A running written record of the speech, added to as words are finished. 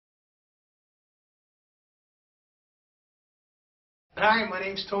Hi, my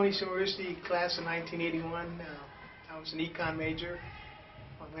name's Tony Cimmarrusti, class of 1981. I was an econ major.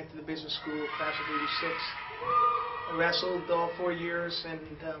 I went to the business school, class of 86. I wrestled all 4 years and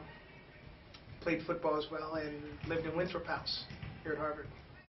played football as well, and lived in Winthrop House here at Harvard.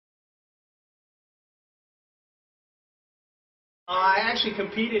 I actually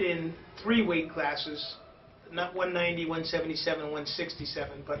competed in 3 weight classes, not 190, 177,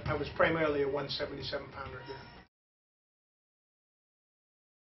 167, but I was primarily a 177 pounder here.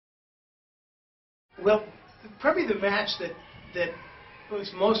 Well, probably the match that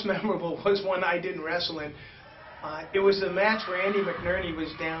was most memorable was one I didn't wrestle in. It was the match where Andy McNerney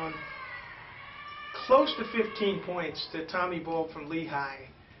was down close to 15 points to Tommy Bolt from Lehigh,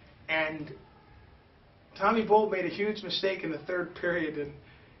 and Tommy Bolt made a huge mistake in the third period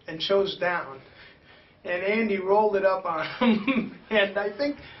and chose down, and Andy rolled it up on him, and I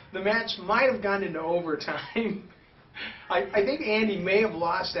think the match might have gone into overtime. I think Andy may have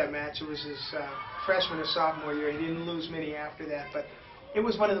lost that match. It was his freshman or sophomore year. He didn't lose many after that, but it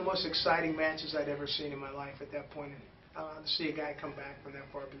was one of the most exciting matches I'd ever seen in my life at that point, to see a guy come back from that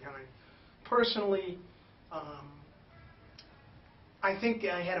far behind. Personally, I think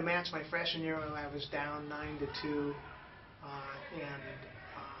I had a match my freshman year when I was down 9-2 and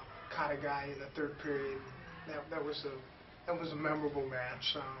caught a guy in the third period. That was a memorable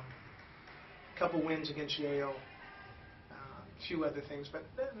match. A couple wins against Yale, a few other things, but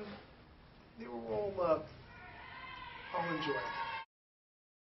they were all enjoyable.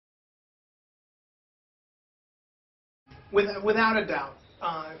 Without a doubt,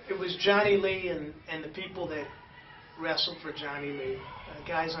 it was Johnny Lee and the people that wrestled for Johnny Lee,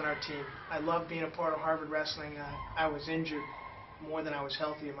 guys on our team. I loved being a part of Harvard wrestling. I was injured more than I was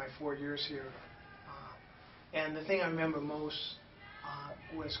healthy in my 4 years here. And the thing I remember most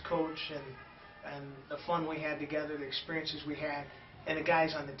was Coach and the fun we had together, the experiences we had, and the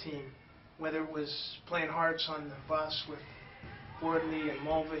guys on the team. Whether it was playing hearts on the bus with Wardley and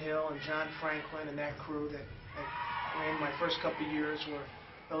Mulvihill and John Franklin and that crew that ran my first couple of years, or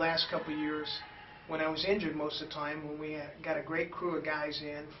the last couple of years when I was injured most of the time, when we got a great crew of guys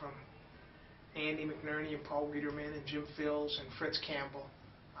in from Andy McNerney and Paul Wiederman and Jim Fills and Fritz Campbell.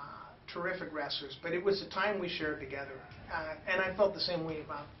 Terrific wrestlers, but it was the time we shared together. And I felt the same way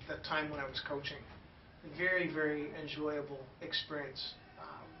about the time when I was coaching. Very, very enjoyable experience,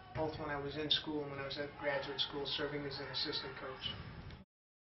 both when I was in school and when I was at graduate school serving as an assistant coach.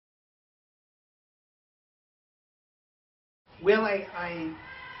 Well, I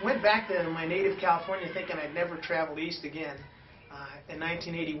went back to my native California thinking I'd never travel east again in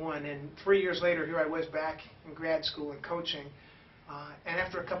 1981, and 3 years later here I was back in grad school and coaching, and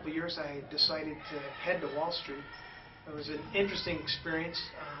after a couple of years I decided to head to Wall Street. It was an interesting experience.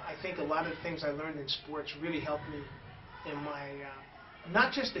 I think a lot of the things I learned in sports really helped me in my,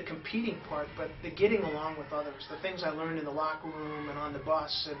 not just the competing part, but the getting along with others, the things I learned in the locker room and on the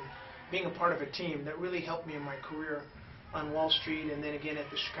bus and being a part of a team that really helped me in my career on Wall Street, and then again at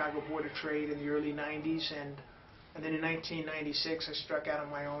the Chicago Board of Trade in the early 90s, and then in 1996 I struck out on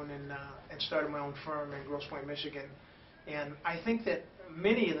my own and started my own firm in Grosse Pointe, Michigan. And I think that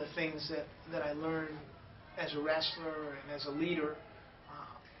many of the things that I learned as a wrestler and as a leader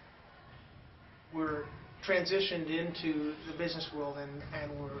were transitioned into the business world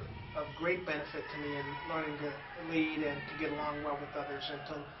and were of great benefit to me in learning to lead and to get along well with others and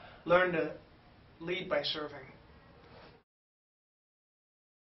to learn to lead by serving.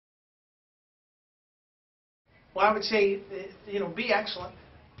 Well, I would say, be excellent.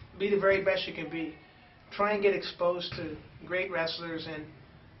 Be the very best you can be. Try and get exposed to great wrestlers and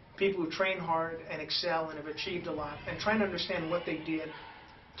people who train hard and excel and have achieved a lot, and try and understand what they did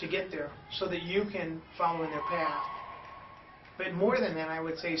to get there so that you can follow in their path. But more than that, I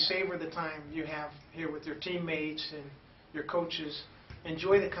would say savor the time you have here with your teammates and your coaches.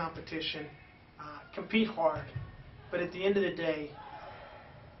 Enjoy the competition. Compete hard. But at the end of the day,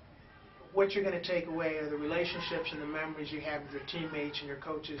 what you're going to take away are the relationships and the memories you have with your teammates and your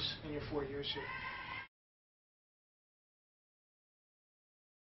coaches in your 4 years here.